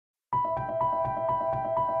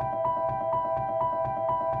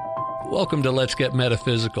Welcome to Let's Get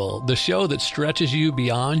Metaphysical, the show that stretches you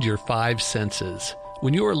beyond your five senses.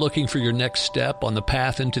 When you are looking for your next step on the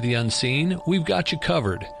path into the unseen, we've got you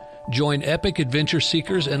covered. Join epic adventure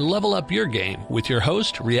seekers and level up your game with your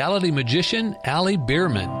host, reality magician Allie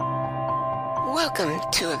Bierman. Welcome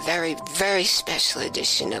to a very, very special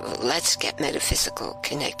edition of Let's Get Metaphysical,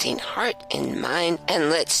 connecting heart and mind, and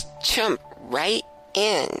let's jump right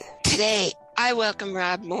in. Today, I welcome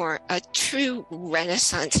Rob Moore, a true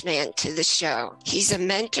Renaissance man, to the show. He's a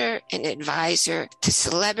mentor and advisor to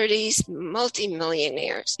celebrities,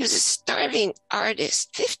 multi-millionaires. He was a starving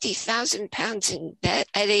artist, 50,000 pounds in debt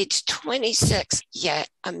at age 26, yet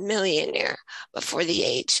a millionaire before the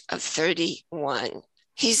age of 31.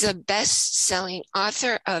 He's a best-selling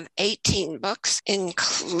author of 18 books,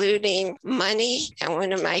 including Money and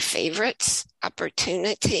one of my favorites,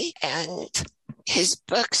 Opportunity. And his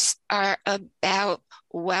books are about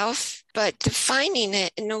wealth, but defining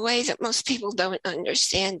it in a way that most people don't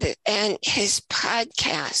understand it. And his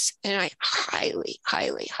podcast, and I highly,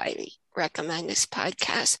 highly, highly recommend this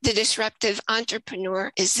podcast, The Disruptive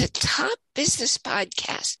Entrepreneur, is the top business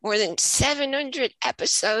podcast. More than 700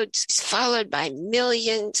 episodes, followed by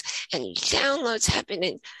millions, and downloads happen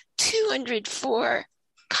in 204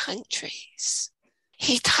 countries.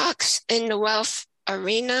 He talks in the wealth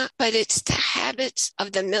arena, but it's the habits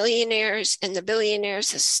of the millionaires and the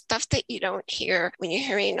billionaires, the stuff that you don't hear when you're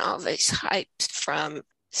hearing all these hypes from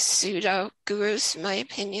pseudo gurus, in my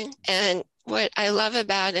opinion. And what I love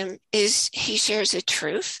about him is he shares the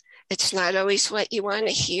truth. It's not always what you want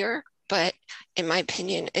to hear, but in my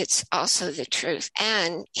opinion, it's also the truth.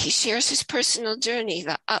 And he shares his personal journey,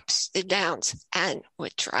 the ups, the downs, and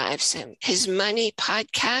what drives him. His money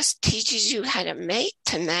podcast teaches you how to make,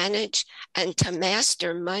 to manage, and to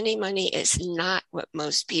master money. Money is not what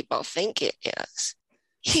most people think it is.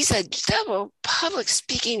 He's a double public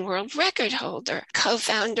speaking world record holder,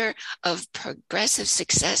 co-founder of Progressive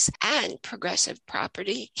Success and Progressive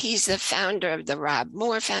Property. He's the founder of the Rob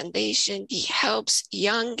Moore Foundation. He helps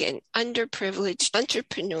young and underprivileged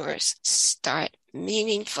entrepreneurs start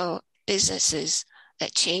meaningful businesses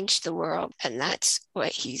that change the world. And that's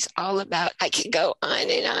what he's all about. I could go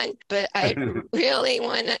on and on, but I really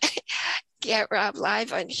want to get Rob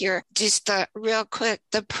live on here. Just real quick,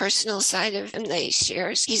 the personal side of him that he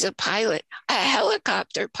shares. He's a pilot, a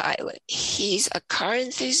helicopter pilot. He's a car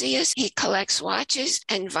enthusiast. He collects watches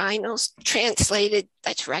and vinyls, translated,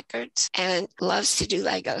 that's records, and loves to do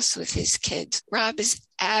Legos with his kids. Rob is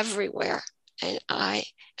everywhere, and I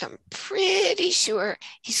am pretty sure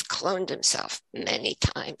he's cloned himself many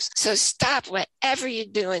times. So stop whatever you're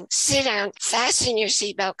doing, sit down, fasten your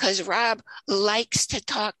seatbelt, because Rob likes to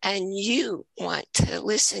talk and you want to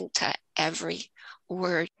listen to every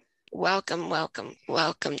word. Welcome, welcome,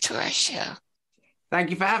 welcome to our show. Thank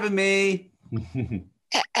you for having me.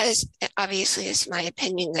 As obviously it's my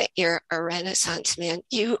opinion that you're a Renaissance man.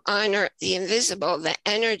 You honor the invisible, the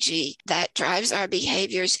energy that drives our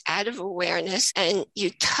behaviors out of awareness, and you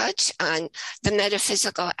touch on the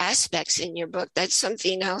metaphysical aspects in your book. That's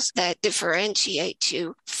something else that differentiates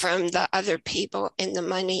you from the other people in the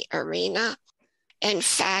money arena. In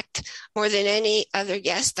fact, more than any other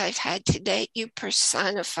guest I've had today, you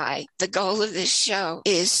personify. The goal of this show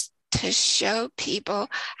is to show people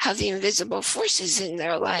how the invisible forces in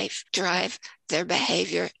their life drive their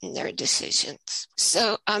behavior and their decisions.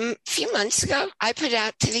 So a few months ago, I put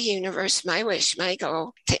out to the universe my wish, my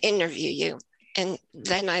goal to interview you. And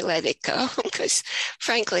then I let it go because,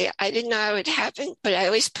 frankly, I didn't know how it would happen, but I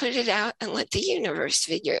always put it out and let the universe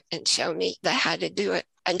figure and show me how to do it.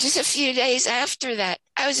 And just a few days after that,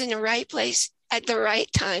 I was in the right place at the right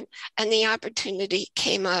time, and the opportunity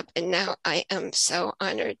came up, and now I am so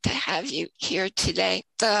honored to have you here today.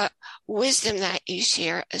 The wisdom that you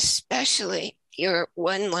share, especially your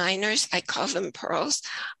one-liners, I call them pearls.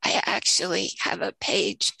 I actually have a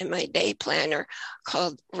page in my day planner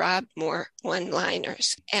called Rob Moore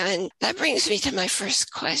One-Liners. And that brings me to my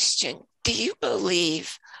first question. Do you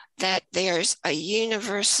believe that there's a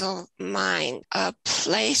universal mind, a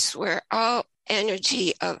place where all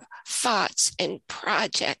energy of thoughts and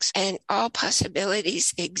projects and all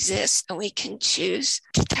possibilities exist, and we can choose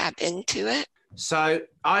to tap into it? So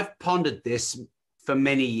I've pondered this for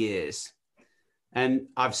many years, and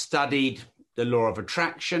I've studied the law of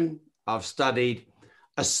attraction. I've studied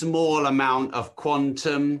a small amount of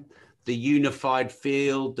quantum, the unified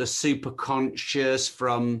field, the superconscious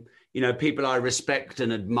from, people I respect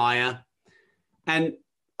and admire. And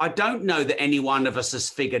I don't know that any one of us has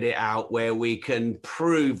figured it out where we can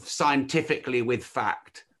prove scientifically with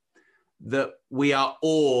fact that we are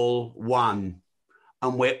all one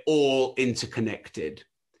and we're all interconnected.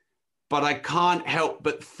 but I can't help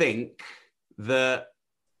but think that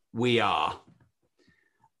we are.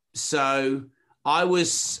 So I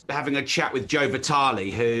was having a chat with Joe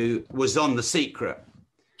Vitale, who was on The Secret.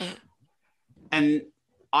 And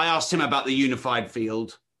I asked him about the unified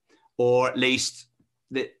field, or at least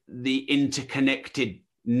the interconnected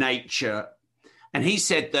nature. And he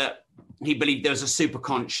said that he believed there was a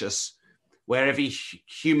superconscious where every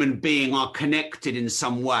human being are connected in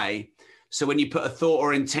some way. So when you put a thought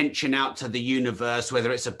or intention out to the universe,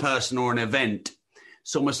 whether it's a person or an event,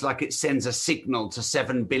 it's almost like it sends a signal to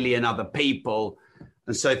 7 billion other people.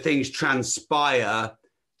 And so things transpire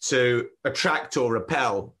to attract or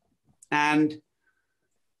repel. And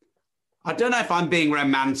I don't know if I'm being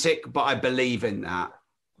romantic, but I believe in that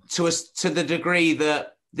to the degree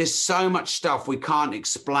that there's so much stuff we can't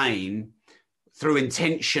explain through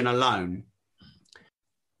intention alone.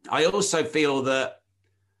 I also feel that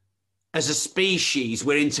as a species,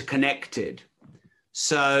 we're interconnected.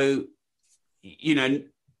 So, you know,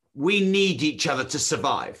 we need each other to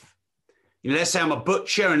survive. You know, let's say I'm a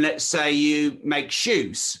butcher and let's say you make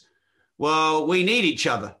shoes. Well, we need each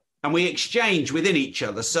other and we exchange within each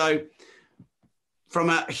other. So from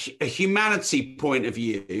a humanity point of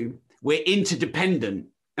view, we're interdependent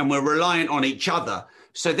and we're reliant on each other.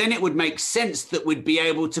 So then it would make sense that we'd be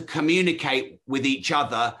able to communicate with each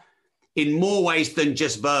other in more ways than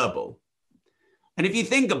just verbal. And if you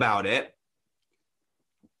think about it,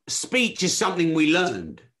 speech is something we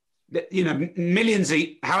learned. You know,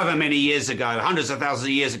 however many years ago, hundreds of thousands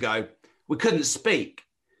of years ago, we couldn't speak.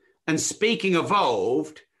 And speaking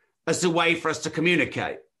evolved as a way for us to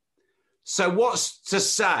communicate. So what's to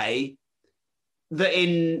say that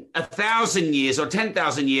in 1,000 years or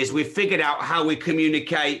 10,000 years, we've figured out how we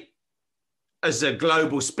communicate as a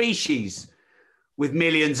global species with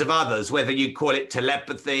millions of others, whether you call it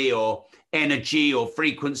telepathy or energy or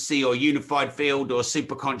frequency or unified field or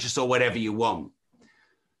superconscious or whatever you want.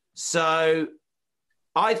 So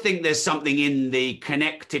I think there's something in the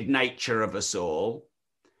connected nature of us all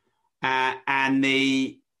and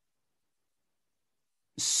the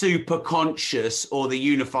superconscious or the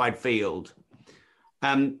unified field.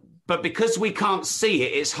 But because we can't see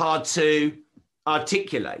it, it's hard to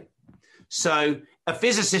articulate. So a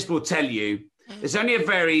physicist will tell you there's only a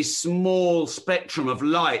very small spectrum of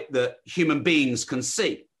light that human beings can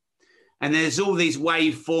see. And there's all these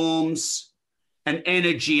waveforms and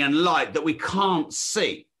energy and light that we can't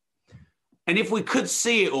see. And if we could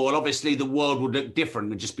see it all, obviously the world would look different.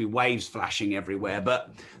 There'd just be waves flashing everywhere.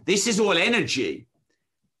 But this is all energy.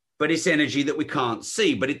 But it's energy that we can't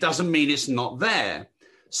see. But it doesn't mean it's not there.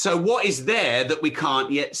 So what is there that we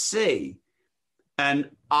can't yet see? And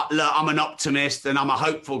I'm an optimist and I'm a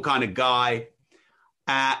hopeful kind of guy.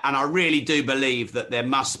 And I really do believe that there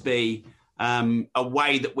must be a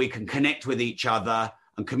way that we can connect with each other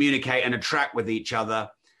and communicate and attract with each other.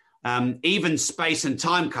 Even space and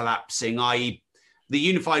time collapsing, i.e. the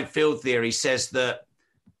unified field theory says that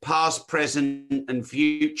past, present, and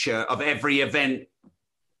future of every event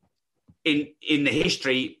in the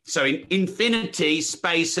history, so in infinity,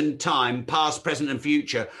 space and time, past, present, and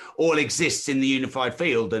future, all exists in the unified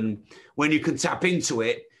field. And when you can tap into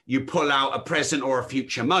it, you pull out a present or a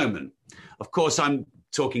future moment. Of course, I'm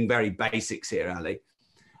talking very basics here, Ali.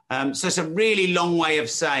 So it's a really long way of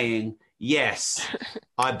saying, yes,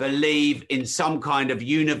 I believe in some kind of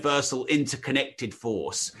universal interconnected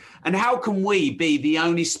force. And how can we be the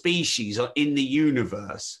only species in the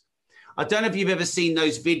universe? I don't know if you've ever seen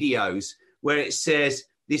those videos where it says,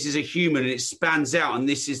 this is a human and it spans out and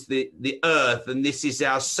this is the Earth and this is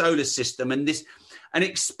our solar system and this, and it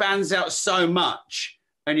expands out so much.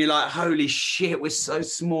 And you're like, holy shit, we're so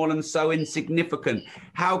small and so insignificant.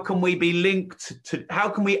 How can we be linked to, how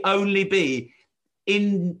can we only be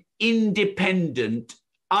independent,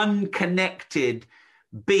 unconnected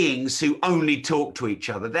beings who only talk to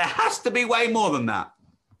each other? There has to be way more than that.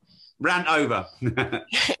 Rant over.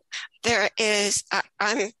 There is,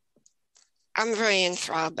 I'm very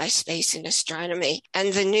enthralled by space and astronomy,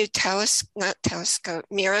 and the new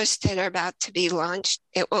mirrors that are about to be launched.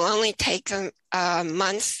 It will only take them a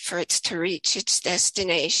month for it to reach its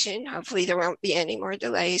destination. Hopefully there won't be any more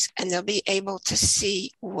delays, and they'll be able to see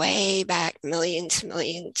way back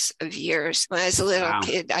millions of years. When I was a little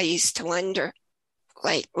kid, I used to wonder,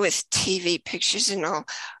 like with TV pictures and all,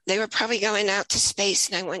 they were probably going out to space,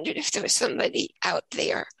 and I wondered if there was somebody out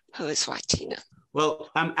there who was watching them. Well,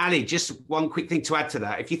 Ali, just one quick thing to add to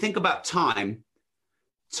that. If you think about time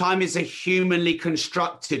is a humanly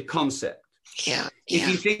constructed concept. Yeah. If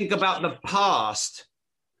you think about the past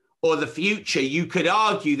or the future, you could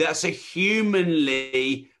argue that's a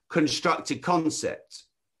humanly constructed concept.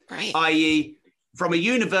 Right. i.e., from a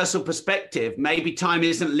universal perspective, maybe time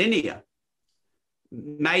isn't linear.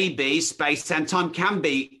 Maybe space and time can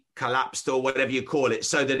be collapsed or whatever you call it,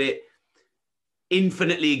 so that it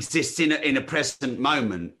infinitely exists in a present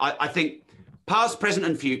moment. I think past, present,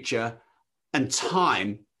 and future and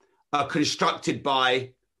time are constructed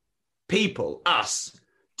by people, us,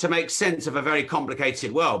 to make sense of a very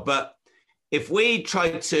complicated world. But if we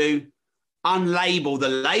try to unlabel the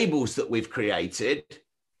labels that we've created,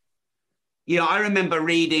 I remember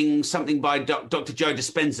reading something by Dr. Joe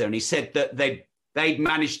Dispenza, and he said that they'd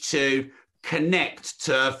managed to connect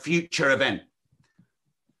to a future event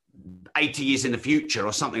 80 years in the future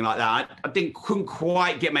or something like that. I couldn't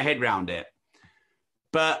quite get my head around it.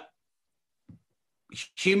 But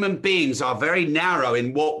human beings are very narrow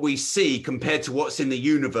in what we see compared to what's in the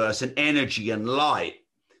universe and energy and light.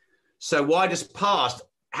 So why does past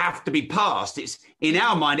have to be past? It's in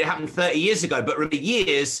our mind, it happened 30 years ago, but remember,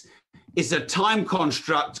 years is a time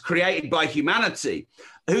construct created by humanity.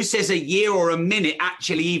 Who says a year or a minute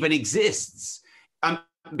actually even exists?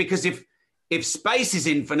 Because if space is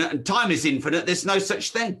infinite and time is infinite, there's no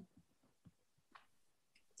such thing.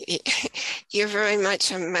 You're very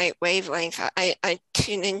much on my wavelength. I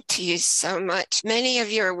tune into you so much. Many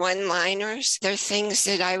of your one-liners, they're things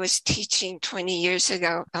that I was teaching 20 years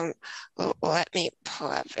ago. Let me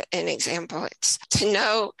pull up an example. It's to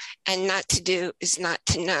know and not to do is not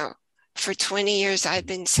to know. For 20 years, I've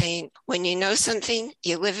been saying, when you know something,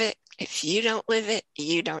 you live it. If you don't live it,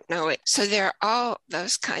 you don't know it. So there are all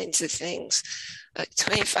those kinds of things.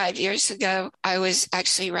 25 years ago, I was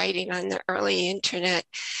actually writing on the early internet,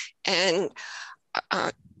 and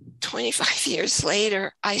 25 years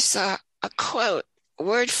later, I saw a quote,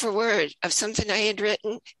 word for word, of something I had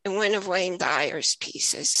written in one of Wayne Dyer's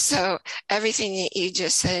pieces. So everything that you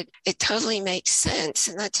just said, it totally makes sense.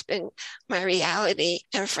 And that's been my reality.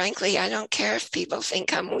 And frankly, I don't care if people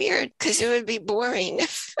think I'm weird, because it would be boring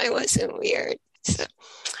if I wasn't weird. So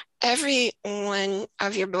every one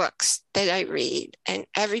of your books that I read and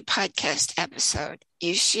every podcast episode,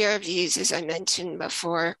 you share views, as I mentioned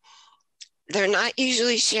before. They're not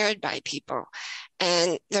usually shared by people.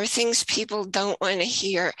 And there are things people don't want to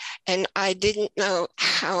hear. And I didn't know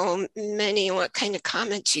how many and what kind of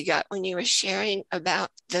comments you got when you were sharing about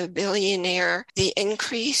the billionaire, the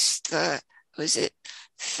increase, was it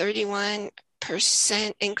 31%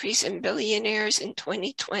 increase in billionaires in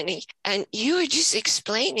 2020. And you were just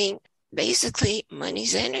explaining basically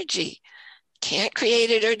money's energy. Can't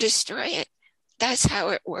create it or destroy it. That's how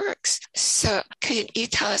it works. So could you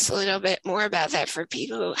tell us a little bit more about that for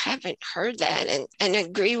people who haven't heard that and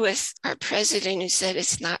agree with our president who said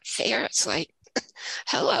it's not fair? It's like,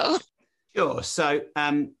 hello. Sure. So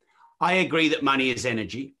I agree that money is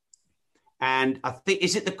energy. And I think,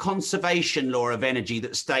 is it the conservation law of energy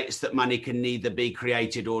that states that money can neither be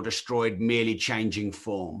created or destroyed, merely changing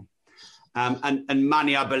form? And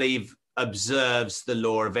money, I believe, observes the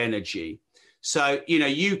law of energy. So,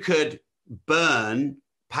 you could burn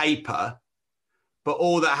paper, but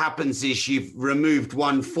all that happens is you've removed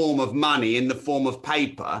one form of money in the form of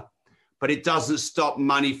paper, but it doesn't stop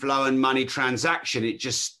money flow and money transaction. It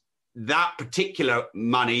just, that particular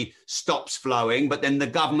money stops flowing, but then the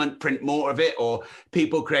government print more of it, or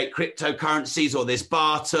people create cryptocurrencies, or there's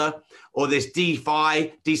barter, or there's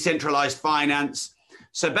DeFi, decentralized finance.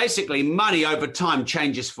 So basically money over time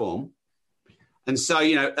changes form. And so,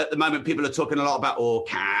 at the moment, people are talking a lot about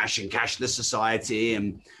cash and cashless society,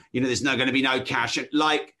 and, there's going to be no cash.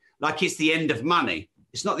 Like it's the end of money.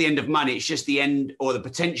 It's not the end of money. It's just the end, or the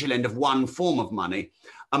potential end, of one form of money.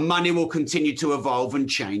 And money will continue to evolve and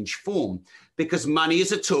change form, because money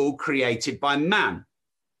is a tool created by man.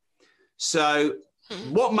 So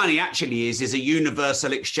what money actually is a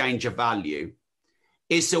universal exchange of value.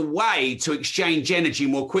 It's a way to exchange energy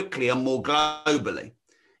more quickly and more globally.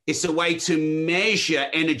 It's a way to measure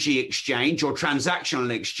energy exchange or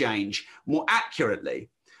transactional exchange more accurately.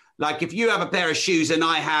 Like if you have a pair of shoes and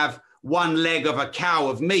I have one leg of a cow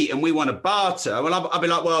of meat and we want to barter, well, I'll be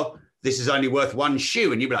like, well, this is only worth one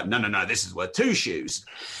shoe. And you'll be like, no, this is worth two shoes.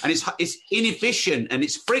 And it's inefficient and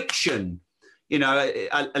it's friction,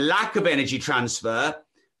 a lack of energy transfer,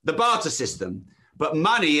 the barter system. But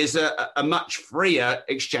money is a much freer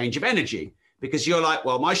exchange of energy, because you're like,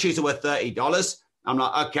 well, my shoes are worth $30. I'm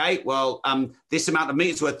like, okay, well, this amount of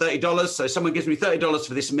meat is worth $30. So someone gives me $30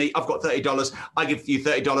 for this meat. I've got $30. I give you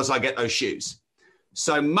 $30. I get those shoes.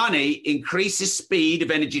 So money increases speed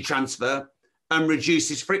of energy transfer and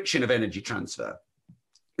reduces friction of energy transfer.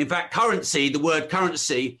 In fact, currency, the word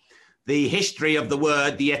currency, the history of the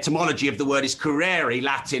word, the etymology of the word is currere,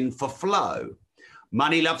 Latin for flow.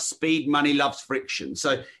 Money loves speed, money loves friction.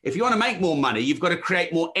 So if you want to make more money, you've got to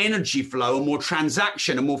create more energy flow and more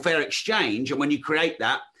transaction and more fair exchange. And when you create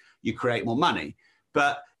that, you create more money.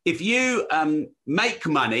 But if you make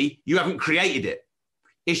money, you haven't created it.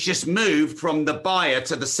 It's just moved from the buyer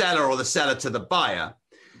to the seller or the seller to the buyer.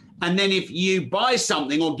 And then if you buy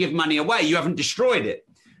something or give money away, you haven't destroyed it.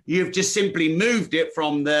 You've just simply moved it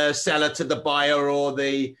from the seller to the buyer or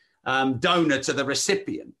the donor to the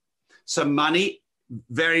recipient. So money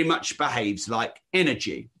very much behaves like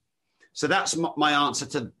energy. So that's my answer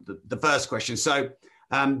to the first question. So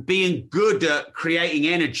being good at creating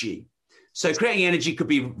energy. So creating energy could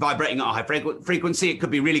be vibrating at a high frequency. It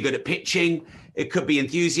could be really good at pitching. It could be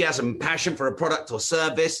enthusiasm, passion for a product or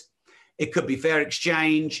service. It could be fair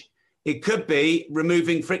exchange. It could be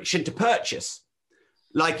removing friction to purchase.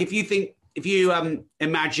 Like if you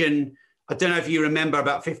imagine, I don't know if you remember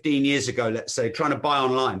about 15 years ago, let's say, trying to buy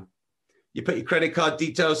online. You put your credit card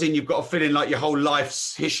details in, you've got to fill in like your whole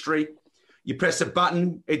life's history. You press a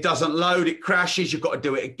button, it doesn't load, it crashes, you've got to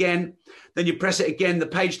do it again. Then you press it again, the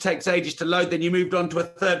page takes ages to load, then you moved on to a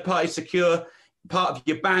third-party secure part of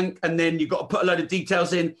your bank, and then you've got to put a load of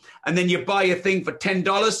details in, and then you buy your thing for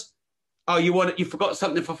 $10. Oh, you forgot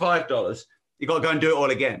something for $5. You've got to go and do it all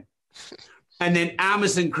again. And then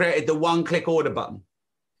Amazon created the one-click order button.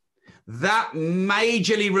 That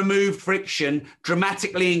majorly removed friction,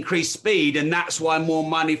 dramatically increased speed, and that's why more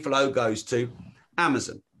money flow goes to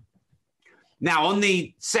Amazon. Now, on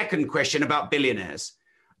the second question about billionaires,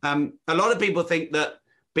 a lot of people think that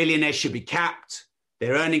billionaires should be capped,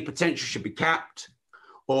 their earning potential should be capped,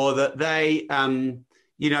 or that they,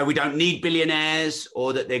 we don't need billionaires,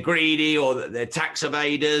 or that they're greedy, or that they're tax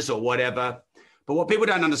evaders, or whatever. But what people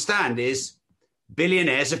don't understand is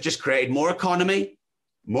billionaires have just created more economy,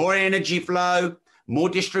 more energy flow, more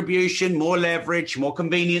distribution, more leverage, more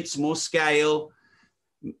convenience, more scale.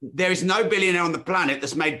 There is no billionaire on the planet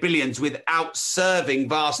that's made billions without serving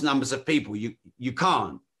vast numbers of people. You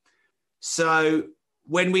can't. So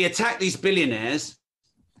when we attack these billionaires,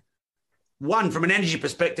 one, from an energy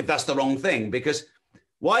perspective, that's the wrong thing, because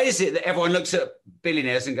why is it that everyone looks at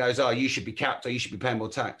billionaires and goes, oh, you should be capped or you should be paying more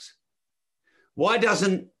tax? Why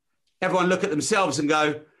doesn't everyone look at themselves and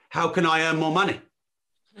go, how can I earn more money?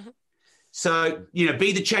 Mm-hmm. So,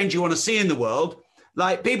 be the change you want to see in the world.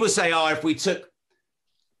 Like people say, oh, if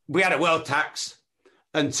we had a wealth tax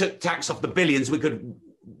and took tax off the billions, we could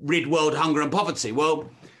rid world hunger and poverty. Well,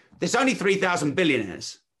 there's only 3,000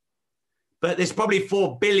 billionaires, but there's probably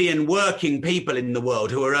 4 billion working people in the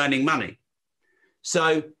world who are earning money.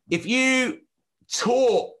 So if you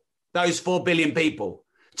taught those 4 billion people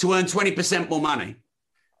to earn 20% more money,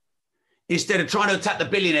 instead of trying to attack the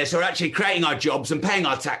billionaires who are actually creating our jobs and paying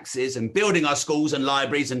our taxes and building our schools and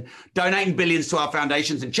libraries and donating billions to our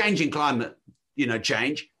foundations and changing climate,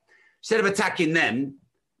 change, instead of attacking them,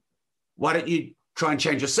 why don't you try and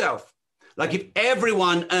change yourself? Like if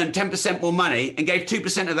everyone earned 10% more money and gave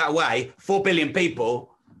 2% of that away, 4 billion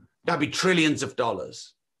people, that'd be trillions of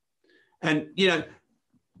dollars. And,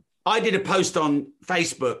 I did a post on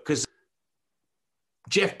Facebook because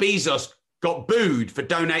Jeff Bezos got booed for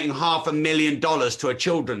donating $500,000 to a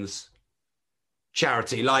children's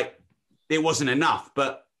charity. Like it wasn't enough.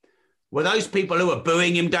 But were those people who were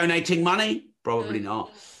booing him donating money? Probably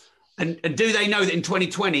not. And do they know that in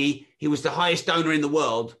 2020, he was the highest donor in the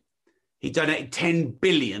world? He donated 10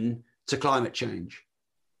 billion to climate change.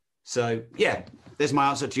 So, yeah, there's my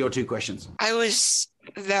answer to your 2 questions. I was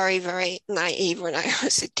very, very naive when I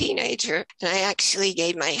was a teenager. And I actually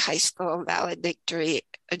gave my high school valedictory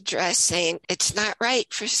address saying it's not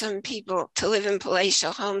right for some people to live in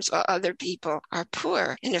palatial homes while other people are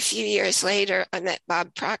poor. And a few years later, I met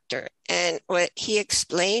Bob Proctor. And what he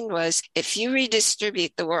explained was if you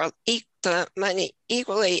redistribute the money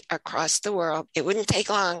equally across the world, it wouldn't take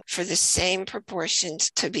long for the same proportions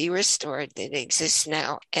to be restored that exist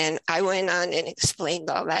now. And I went on and explained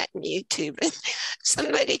all that on YouTube. And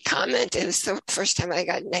somebody commented, it was the first time I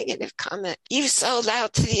got a negative comment, you sold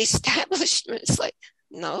out to the establishment. It's like,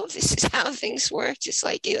 no, this is how things work, just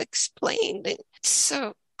like you explained. And it's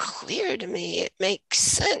so clear to me. It makes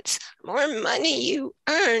sense. More money you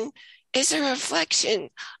earn is a reflection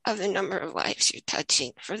of the number of lives you're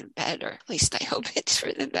touching for the better. At least I hope it's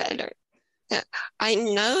for the better. Now, I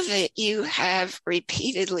know that you have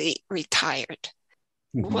repeatedly retired.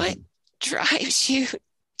 Mm-hmm. What drives you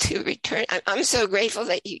to return? I'm so grateful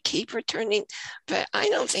that you keep returning, but I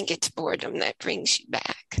don't think it's boredom that brings you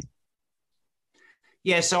back.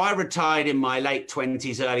 Yeah, so I retired in my late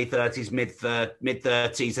 20s, early 30s, mid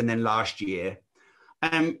 30s, and then last year.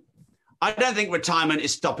 I don't think retirement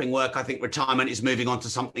is stopping work. I think retirement is moving on to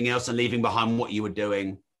something else and leaving behind what you were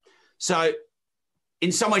doing. So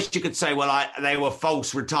in some ways you could say, well, they were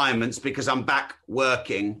false retirements because I'm back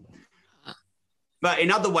working. But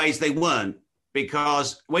in other ways they weren't,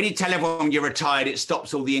 because when you tell everyone you're retired, it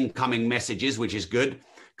stops all the incoming messages, which is good,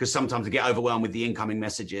 because sometimes I get overwhelmed with the incoming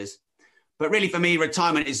messages. But really for me,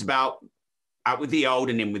 retirement is about out with the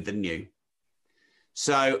old and in with the new.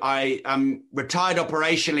 So I retired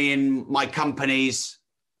operationally in my companies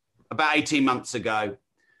about 18 months ago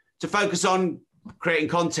to focus on creating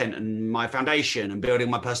content and my foundation and building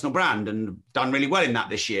my personal brand, and done really well in that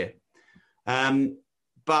this year.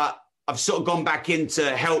 But I've sort of gone back in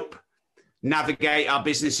to help navigate our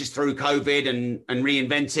businesses through COVID and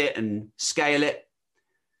reinvent it and scale it.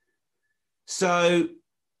 So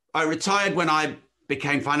I retired when I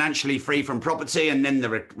became financially free from property, and then the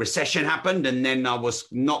recession happened, and then I was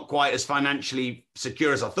not quite as financially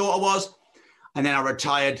secure as I thought I was. And then I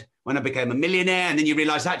retired when I became a millionaire, and then you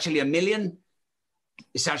realize actually $1 million,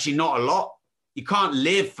 it's actually not a lot. You can't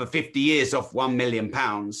live for 50 years off £1 million.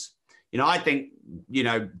 I think,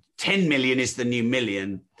 10 million is the new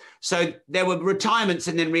million. So there were retirements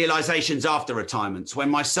and then realizations after retirements. When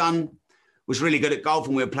my son was really good at golf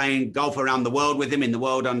and we were playing golf around the world with him in the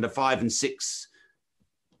world under 5 and 6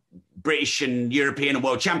 British and European and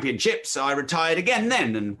world championships, I retired again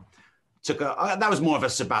then and that was more of a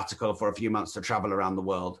sabbatical for a few months to travel around the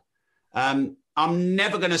world. I'm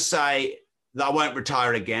never going to say that I won't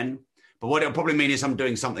retire again, but what it'll probably mean is I'm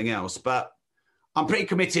doing something else. But I'm pretty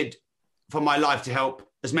committed for my life to help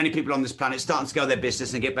as many people on this planet start and scale their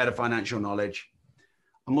business and get better financial knowledge.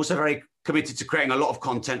 I'm also very committed to creating a lot of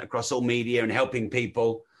content across all media and helping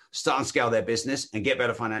people start and scale their business and get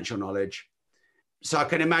better financial knowledge. So I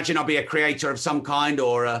can imagine I'll be a creator of some kind,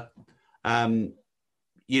 or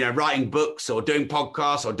writing books or doing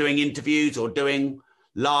podcasts or doing interviews or doing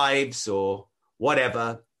lives or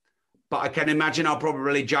whatever. But I can imagine I'll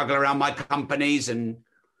probably juggle around my companies. And,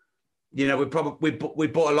 we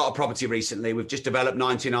bought a lot of property recently. We've just developed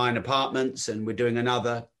 99 apartments and we're doing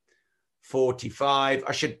another 45.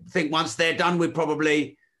 I should think once they're done, we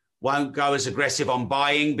probably won't go as aggressive on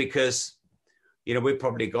buying because, we've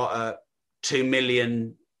probably got a $2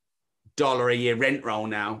 million a year rent roll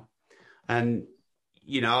now. And,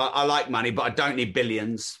 I like money, but I don't need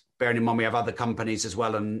billions, bearing in mind we have other companies as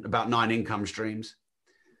well and about 9 income streams.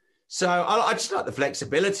 So I just like the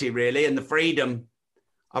flexibility really and the freedom.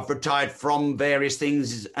 I've retired from various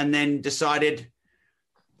things and then decided,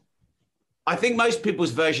 I think most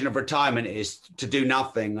people's version of retirement is to do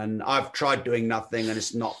nothing. And I've tried doing nothing and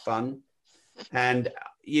it's not fun. And,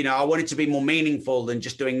 I wanted to be more meaningful than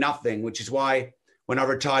just doing nothing, which is why when I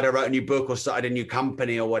retired, I wrote a new book or started a new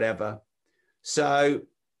company or whatever. So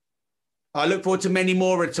I look forward to many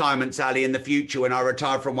more retirements, Ali, in the future when I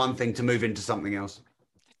retire from one thing to move into something else.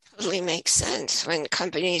 Totally makes sense. When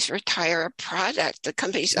companies retire a product, the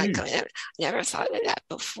companies like, I never thought of that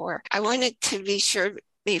before. I wanted to be sure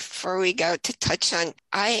before we go to touch on,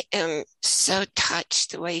 I am so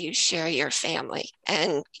touched the way you share your family.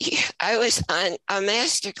 And I was on a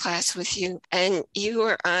masterclass with you and you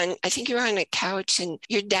were on, I think you were on a couch and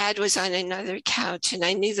your dad was on another couch. And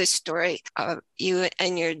I knew the story of you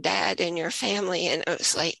and your dad and your family. And it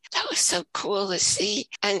was like, that was so cool to see.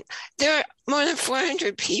 And there are more than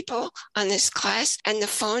 400 people on this class and the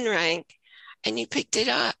phone rang and you picked it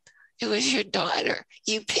up. It was your daughter.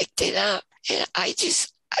 You picked it up. And I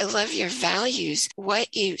love your values,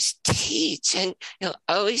 what you teach, and you'll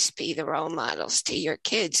always be the role models to your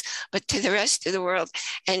kids, but to the rest of the world.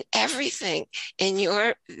 And everything in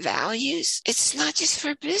your values, it's not just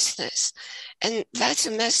for business. And that's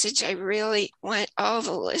a message I really want all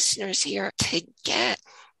the listeners here to get.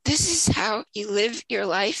 This is how you live your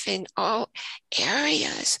life in all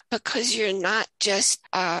areas, because you're not just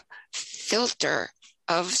a filter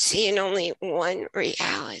of seeing only one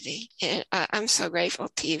reality. And I'm so grateful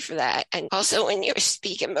to you for that. And also when you were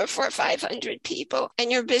speaking before 500 people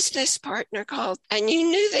and your business partner called and you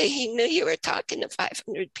knew that he knew you were talking to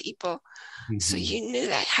 500 people. Mm-hmm. So you knew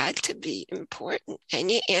that had to be important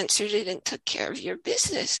and you answered it and took care of your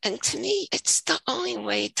business. And to me, it's the only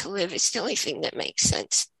way to live. It's the only thing that makes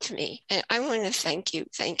sense to me. And I want to thank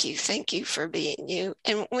you for being you.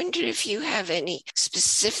 And wonder if you have any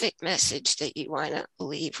specific message that you want to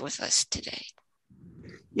leave with us today.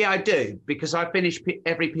 Yeah, I do, because I finish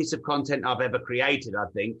every piece of content I've ever created, I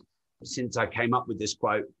think, since I came up with this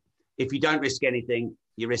quote. If you don't risk anything,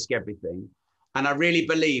 you risk everything. And I really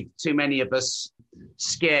believe too many of us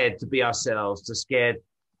scared to be ourselves, scared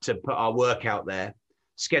to put our work out there,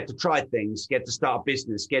 scared to try things, scared to start a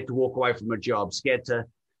business, scared to walk away from a job, scared to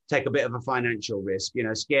take a bit of a financial risk,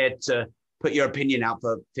 scared to put your opinion out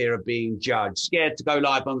for fear of being judged, scared to go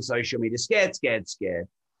live on social media, scared.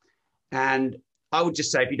 And I would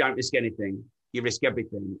just say, if you don't risk anything, you risk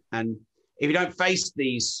everything. And if you don't face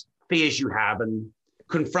these fears you have and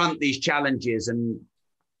confront these challenges and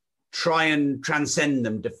try and transcend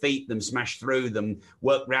them, defeat them, smash through them,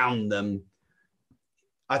 work around them.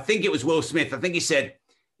 I think it was Will Smith. I think he said,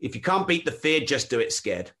 if you can't beat the fear, just do it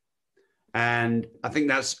scared. And I think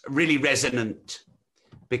that's really resonant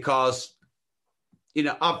because,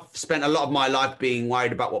 I've spent a lot of my life being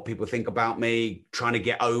worried about what people think about me, trying to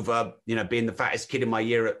get over, being the fattest kid in my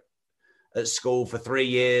year at school for 3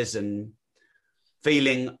 years and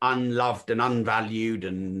feeling unloved and unvalued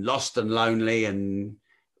and lost and lonely and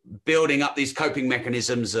building up these coping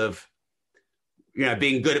mechanisms of,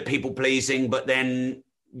 being good at people pleasing, but then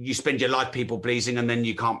you spend your life people pleasing and then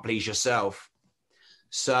you can't please yourself.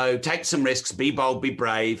 So take some risks, be bold, be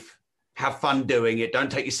brave, have fun doing it. Don't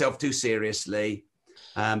take yourself too seriously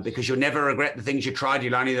because you'll never regret the things you tried.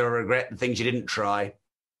 You'll only ever regret the things you didn't try.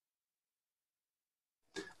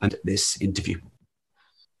 And this interview.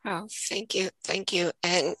 Oh, thank you. Thank you.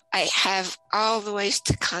 And I have all the ways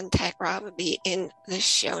to contact Robbie in the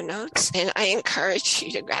show notes. And I encourage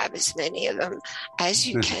you to grab as many of them as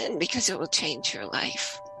you can because it will change your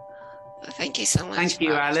life. So thank you so much. Thank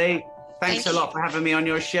you, Ali. Thanks a lot for having me on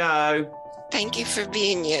your show. Thank you for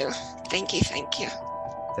being you. Thank you. Thank you.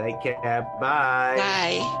 Take care. Bye.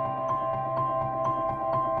 Bye.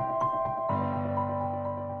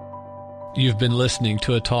 You've been listening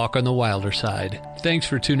to a talk on the wilder side. Thanks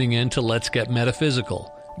for tuning in to Let's Get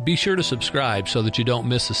Metaphysical. Be sure to subscribe so that you don't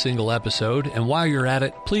miss a single episode. And while you're at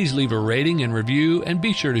it, please leave a rating and review and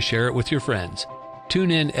be sure to share it with your friends.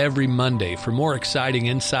 Tune in every Monday for more exciting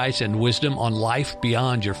insights and wisdom on life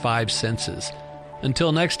beyond your 5 senses.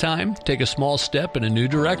 Until next time, take a small step in a new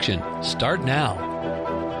direction. Start now.